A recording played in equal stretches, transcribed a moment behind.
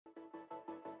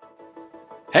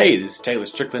Hey, this is Taylor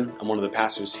Strickland. I'm one of the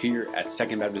pastors here at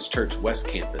Second Baptist Church West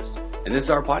Campus, and this is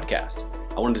our podcast.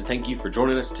 I wanted to thank you for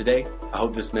joining us today. I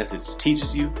hope this message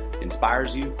teaches you,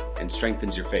 inspires you, and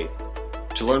strengthens your faith.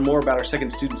 To learn more about our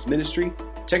Second Students Ministry,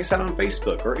 check us out on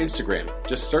Facebook or Instagram.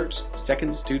 Just search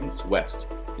Second Students West.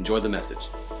 Enjoy the message.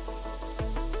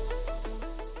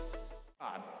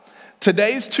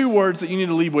 Today's two words that you need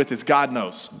to leave with is God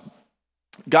knows.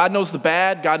 God knows the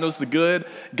bad, God knows the good,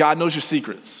 God knows your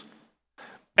secrets.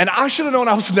 And I should have known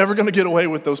I was never going to get away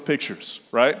with those pictures,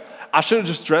 right? I should have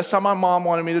just dressed how my mom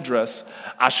wanted me to dress.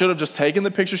 I should have just taken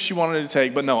the pictures she wanted to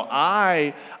take. But no,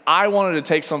 I wanted to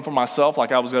take some for myself,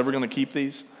 like I was ever going to keep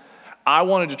these. I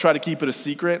wanted to try to keep it a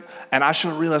secret, and I should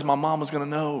have realized my mom was going to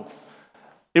know.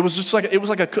 It was like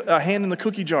a hand in the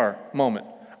cookie jar moment.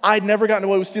 I'd never gotten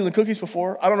away with stealing cookies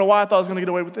before. I don't know why I thought I was going to get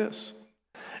away with this.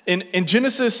 In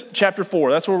Genesis chapter 4,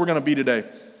 that's where we're going to be today.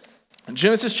 In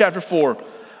Genesis chapter 4,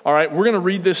 all right, we're going to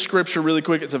read this scripture really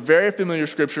quick. It's a very familiar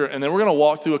scripture, and then we're going to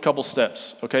walk through a couple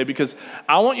steps, okay? Because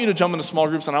I want you to jump into small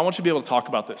groups, and I want you to be able to talk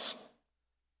about this.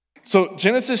 So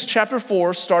Genesis chapter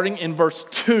 4, starting in verse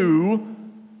 2.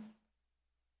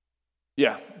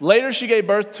 Later she gave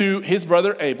birth to his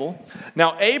brother Abel.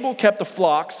 Now Abel kept the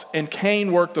flocks, and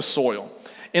Cain worked the soil.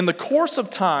 In the course of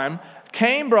time,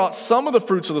 Cain brought some of the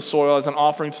fruits of the soil as an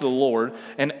offering to the Lord,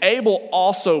 and Abel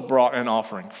also brought an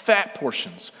offering, fat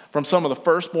portions, from some of the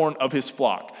firstborn of his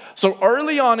flock. So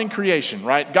early on in creation,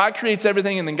 right, God creates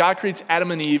everything, and then God creates Adam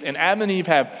and Adam and Eve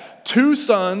have two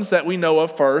sons that we know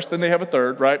of first, then they have a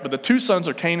third, right? But the two sons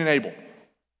are Cain and Abel.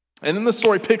 And then the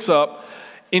story picks up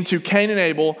into Cain and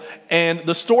Abel, and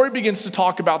the story begins to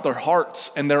talk about their hearts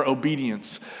and their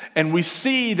obedience. And we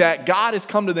see that God has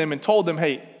come to them and told them,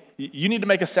 hey, you need to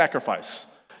make a sacrifice.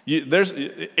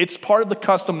 It's part of the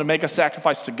custom to make a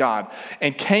sacrifice to God.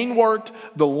 And Cain worked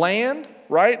the land,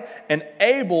 right? And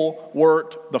Abel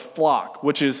worked the flock,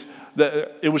 which is,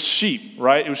 it was sheep,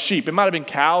 right? It was sheep. It might have been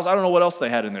cows. I don't know what else they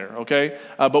had in there, okay?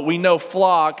 But we know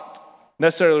flock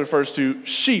necessarily refers to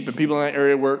sheep, and people in that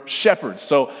area were shepherds.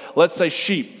 So let's say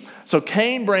sheep. So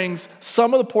Cain brings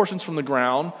some of the portions from the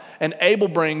ground, and Abel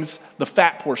brings the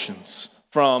fat portions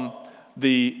from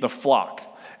the flock.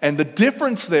 And the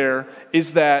difference there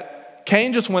is that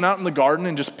Cain just went out in the garden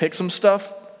and just picked some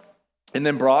stuff and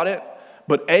then brought it.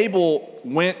 But Abel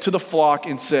went to the flock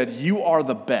and said, you are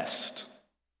the best.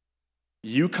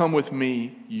 You come with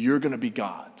me, you're going to be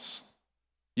God's.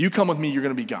 You come with me, you're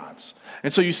going to be God's.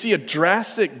 And so you see a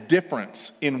drastic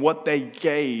difference in what they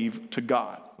gave to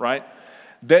God, right?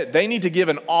 They need to give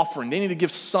an offering. They need to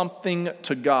give something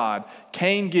to God.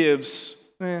 Cain gives,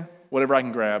 whatever I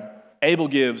can grab. Abel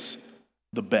gives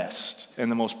the best and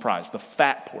the most prized, the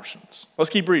fat portions. Let's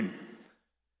keep reading.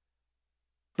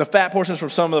 The fat portions from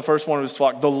some of the firstborn of his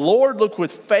flock. The Lord looked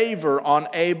with favor on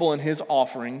Abel and his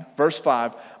offering, verse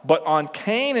 5, but on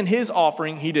Cain and his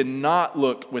offering he did not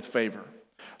look with favor.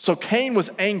 So Cain was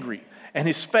angry, and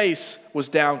his face was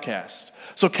downcast.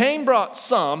 So Cain brought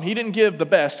some. He didn't give the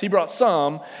best. He brought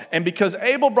some. And because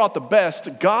Abel brought the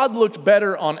best, God looked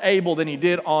better on Abel than he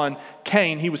did on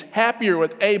Cain. He was happier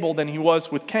with Abel than he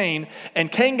was with Cain.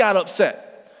 And Cain got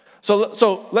upset.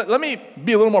 So let me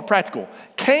be a little more practical.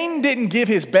 Cain didn't give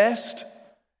his best,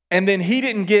 and then he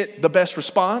didn't get the best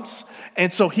response.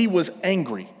 And so he was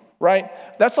angry, right?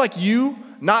 That's like you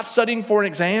not studying for an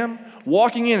exam,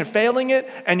 walking in and failing it,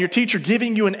 and your teacher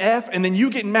giving you an F, and then you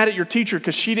getting mad at your teacher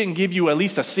because she didn't give you at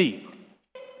least a C,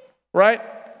 right?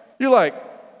 You're like,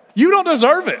 you don't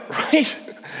deserve it, right?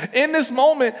 In this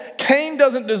moment, Cain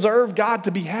doesn't deserve God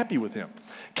to be happy with him.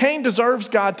 Cain deserves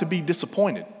God to be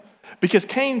disappointed because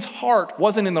Cain's heart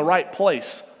wasn't in the right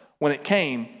place when it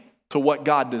came to what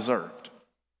God deserved,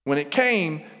 when it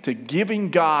came to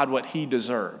giving God what he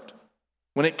deserved.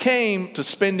 When it came to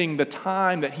spending the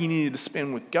time that he needed to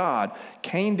spend with God,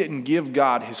 Cain didn't give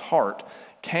God his heart.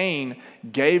 Cain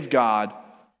gave God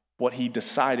what he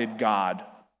decided God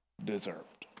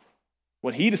deserved,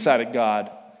 what he decided God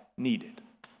needed.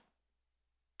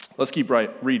 Let's keep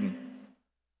reading,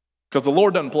 because the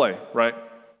Lord doesn't play, right?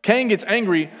 Cain gets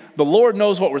angry. The Lord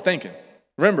knows what we're thinking.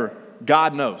 Remember,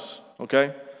 God knows,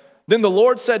 okay? Then the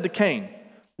Lord said to Cain,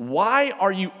 why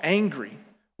are you angry?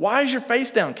 Why is your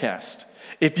face downcast?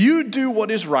 If you do what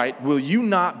is right, will you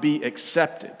not be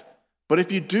accepted? But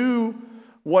if you do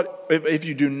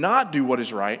not do what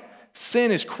is right,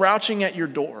 sin is crouching at your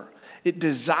door. It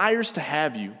desires to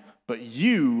have you, but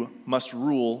you must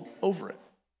rule over it.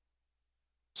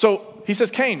 So he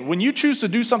says, Cain, when you choose to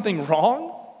do something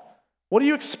wrong, what are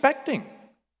you expecting?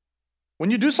 When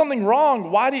you do something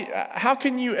wrong, how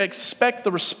can you expect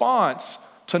the response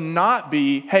to not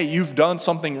be, hey, you've done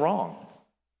something wrong?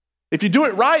 If you do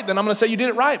it right, then I'm going to say you did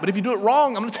it right. But if you do it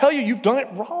wrong, I'm going to tell you you've done it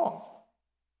wrong.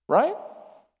 Right?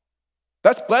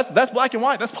 That's black and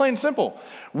white. That's plain and simple.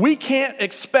 We can't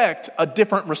expect a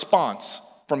different response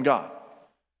from God.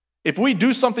 If we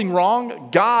do something wrong,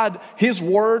 God, His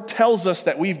word tells us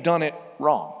that we've done it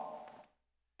wrong.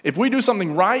 If we do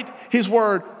something right, His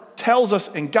word tells us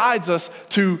and guides us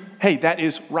to, hey, that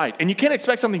is right. And you can't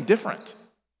expect something different.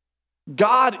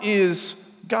 God is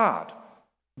God.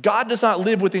 God does not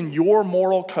live within your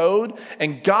moral code,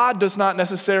 and God does not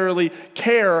necessarily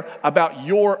care about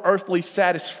your earthly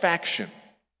satisfaction.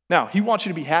 Now, He wants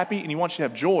you to be happy and He wants you to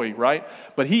have joy, right?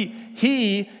 But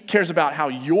He cares about how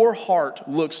your heart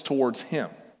looks towards Him.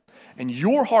 And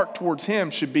your heart towards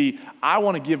Him should be, I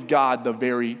want to give God the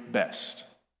very best.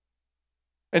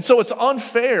 And so it's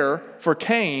unfair for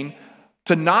Cain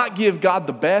to not give God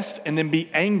the best and then be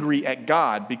angry at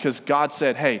God because God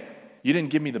said, hey, you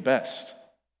didn't give me the best.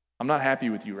 I'm not happy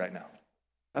with you right now.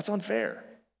 That's unfair.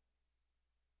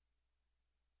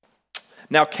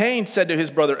 Now Cain said to his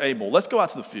brother Abel, let's go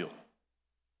out to the field.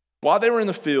 While they were in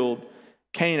the field,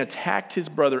 Cain attacked his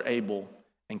brother Abel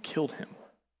and killed him.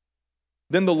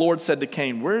 Then the Lord said to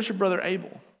Cain, where is your brother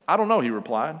Abel? I don't know, he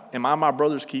replied. Am I my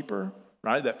brother's keeper?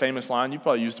 Right? That famous line, you've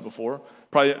probably used it before.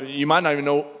 Probably you might not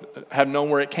even have known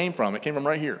where it came from. It came from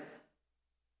right here.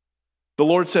 The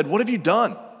Lord said, what have you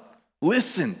done?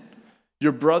 Listen,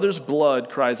 your brother's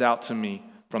blood cries out to me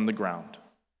from the ground.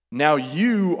 Now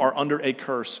you are under a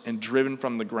curse and driven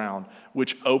from the ground,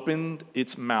 which opened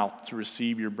its mouth to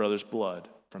receive your brother's blood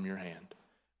from your hand.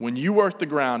 When you work the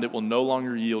ground, it will no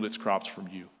longer yield its crops from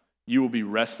you. You will be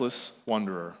restless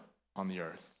wanderer on the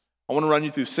earth. I want to run you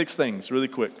through 6 things really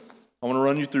quick. I want to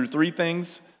run you through 3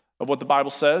 things of what the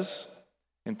Bible says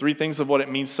and 3 things of what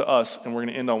it means to us, and we're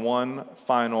going to end on one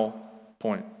final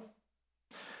point.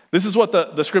 This is what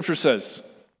the scripture says.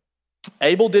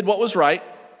 Abel did what was right,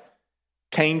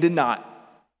 Cain did not,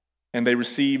 and they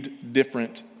received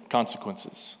different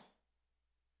consequences.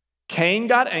 Cain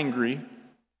got angry,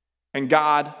 and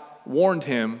God warned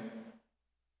him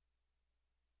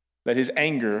that his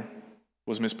anger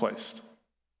was misplaced.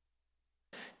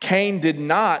 Cain did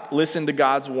not listen to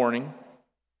God's warning.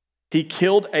 He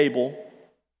killed Abel,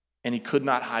 and he could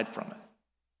not hide from it.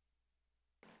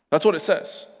 That's what it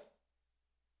says.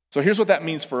 So here's what that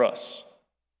means for us.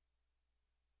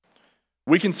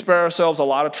 We can spare ourselves a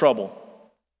lot of trouble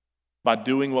by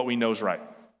doing what we know is right.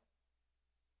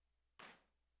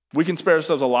 We can spare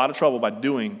ourselves a lot of trouble by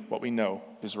doing what we know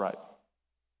is right.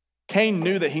 Cain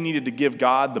knew that he needed to give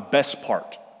God the best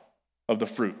part of the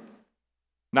fruit,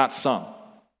 not some.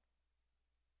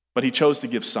 But he chose to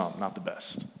give some, not the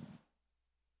best.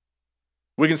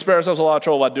 We can spare ourselves a lot of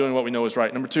trouble by doing what we know is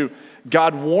right. Number 2,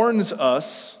 God warns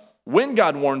us. When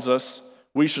God warns us,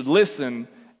 we should listen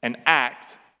and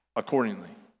act accordingly.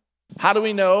 How do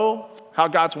we know how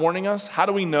God's warning us? How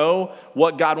do we know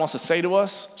what God wants to say to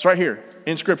us? It's right here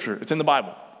in Scripture. It's in the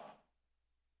Bible.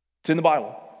 It's in the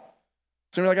Bible.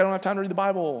 So you're like, I don't have time to read the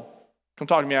Bible. Come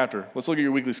talk to me after. Let's look at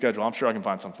your weekly schedule. I'm sure I can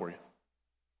find some for you.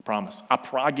 I promise.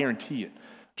 I guarantee it.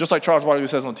 Just like Charles Barkley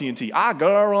says on TNT, I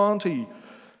guarantee.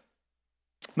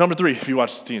 Number 3, if you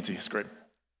watch TNT, it's great.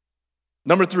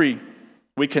 Number 3,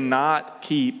 we cannot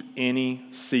keep any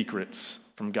secrets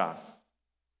from God.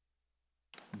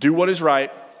 Do what is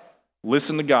right,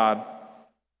 listen to God,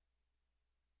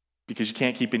 because you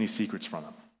can't keep any secrets from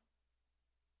Him.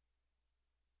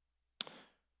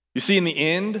 You see, in the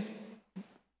end,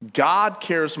 God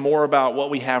cares more about what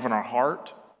we have in our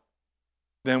heart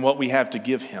than what we have to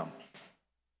give Him.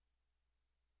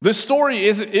 This story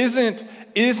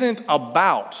isn't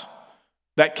about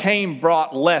that Cain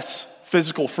brought less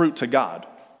physical fruit to God.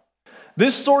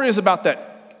 This story is about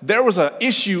that there was an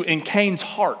issue in Cain's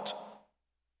heart.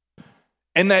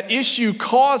 And that issue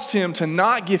caused him to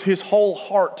not give his whole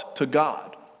heart to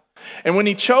God. And when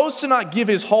he chose to not give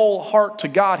his whole heart to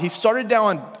God, he started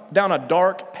down a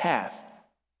dark path.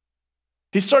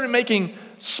 He started making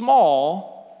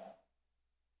small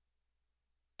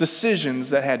decisions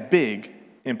that had big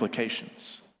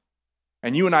implications.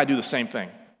 And you and I do the same thing.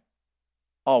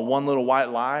 Oh, one little white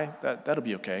lie, that'll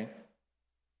be okay.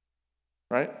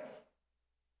 Right?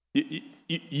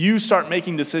 You start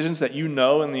making decisions that you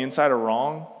know in the inside are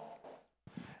wrong,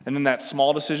 and then that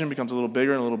small decision becomes a little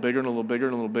bigger and a little bigger and a little bigger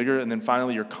and a little bigger, and then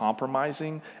finally you're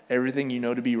compromising everything you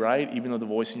know to be right, even though the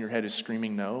voice in your head is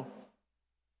screaming no.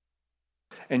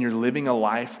 And you're living a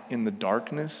life in the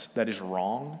darkness that is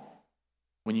wrong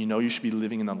when you know you should be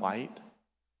living in the light.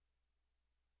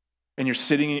 And you're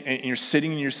sitting in your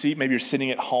seat, maybe you're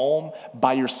sitting at home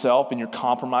by yourself and you're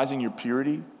compromising your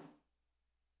purity.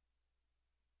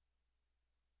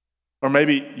 Or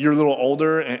maybe you're a little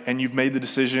older and you've made the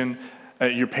decision,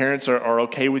 your parents are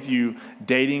okay with you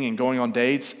dating and going on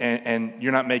dates, and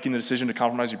you're not making the decision to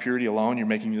compromise your purity alone, you're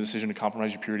making the decision to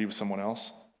compromise your purity with someone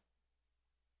else.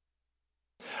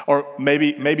 Or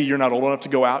maybe you're not old enough to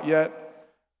go out yet,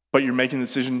 but you're making the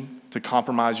decision to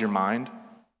compromise your mind.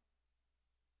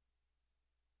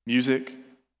 Music,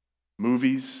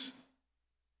 movies,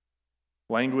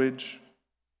 language.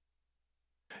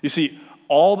 You see,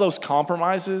 all those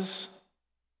compromises,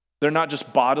 they're not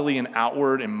just bodily and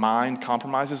outward and mind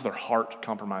compromises, they're heart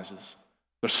compromises.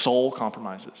 They're soul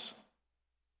compromises.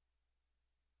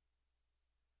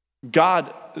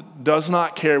 God does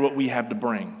not care what we have to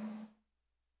bring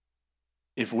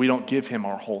if we don't give him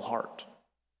our whole heart.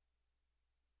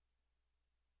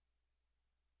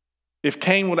 If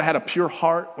Cain would have had a pure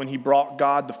heart when he brought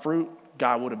God the fruit,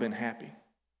 God would have been happy.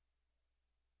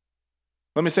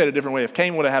 Let me say it a different way. If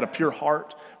Cain would have had a pure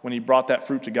heart when he brought that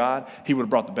fruit to God, he would have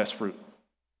brought the best fruit.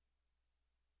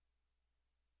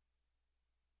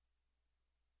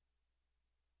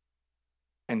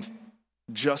 And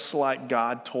just like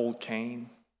God told Cain,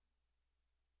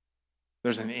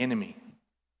 there's an enemy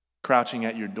crouching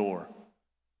at your door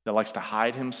that likes to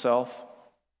hide himself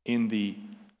in the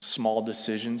small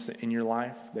decisions in your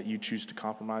life that you choose to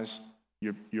compromise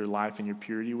your life and your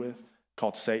purity with,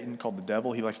 called Satan, called the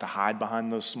devil. He likes to hide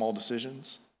behind those small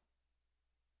decisions.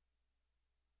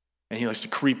 And he likes to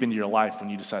creep into your life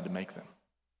when you decide to make them.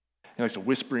 He likes to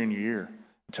whisper in your ear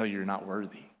and tell you you're not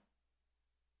worthy,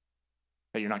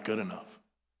 that you're not good enough,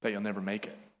 that you'll never make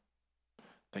it,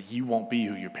 that you won't be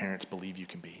who your parents believe you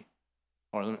can be,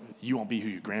 or you won't be who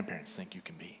your grandparents think you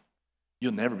can be.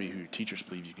 You'll never be who your teachers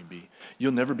believe you can be.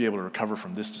 You'll never be able to recover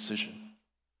from this decision.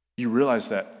 You realize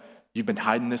that you've been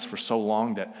hiding this for so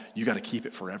long that you got to keep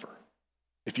it forever.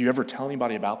 If you ever tell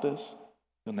anybody about this,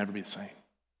 you'll never be the same.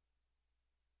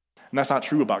 And that's not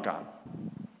true about God.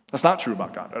 That's not true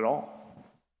about God at all.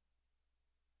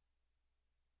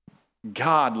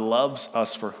 God loves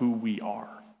us for who we are.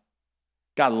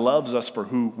 God loves us for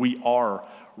who we are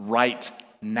right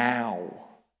now.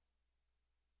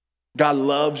 God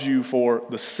loves you for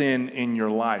the sin in your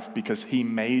life because he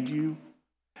made you,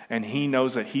 and he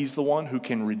knows that he's the one who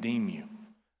can redeem you,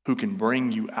 who can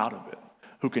bring you out of it,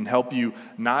 who can help you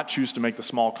not choose to make the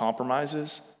small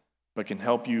compromises, but can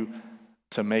help you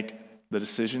to make the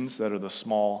decisions that are the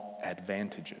small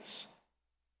advantages.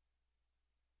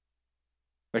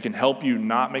 That can help you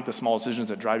not make the small decisions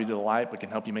that drive you to the light, but can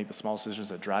help you make the small decisions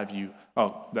that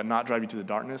that not drive you to the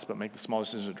darkness, but make the small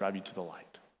decisions that drive you to the light.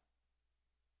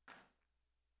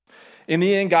 In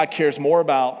the end, God cares more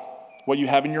about what you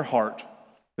have in your heart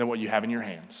than what you have in your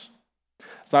hands.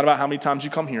 It's not about how many times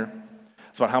you come here.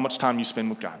 It's about how much time you spend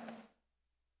with God.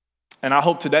 And I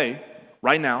hope today,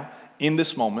 right now, in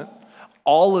this moment,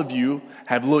 all of you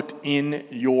have looked in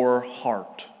your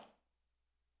heart.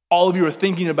 All of you are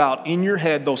thinking about in your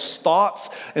head those thoughts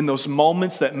and those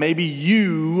moments that maybe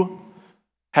you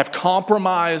have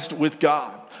compromised with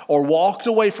God or walked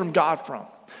away from God from.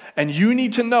 And you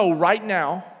need to know right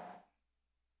now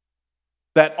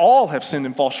that all have sinned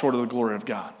and fall short of the glory of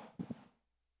God.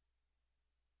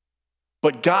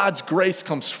 But God's grace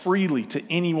comes freely to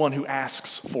anyone who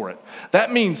asks for it.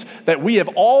 That means that we have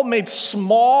all made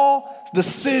small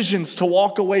decisions to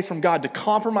walk away from God, to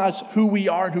compromise who we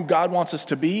are and who God wants us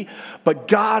to be. But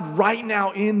God, right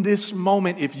now in this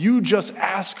moment, if you just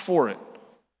ask for it,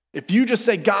 if you just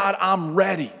say, God, I'm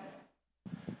ready,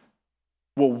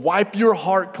 will wipe your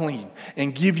heart clean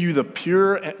and give you the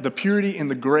purity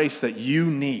and the grace that you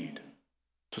need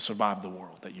to survive the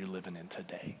world that you're living in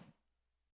today.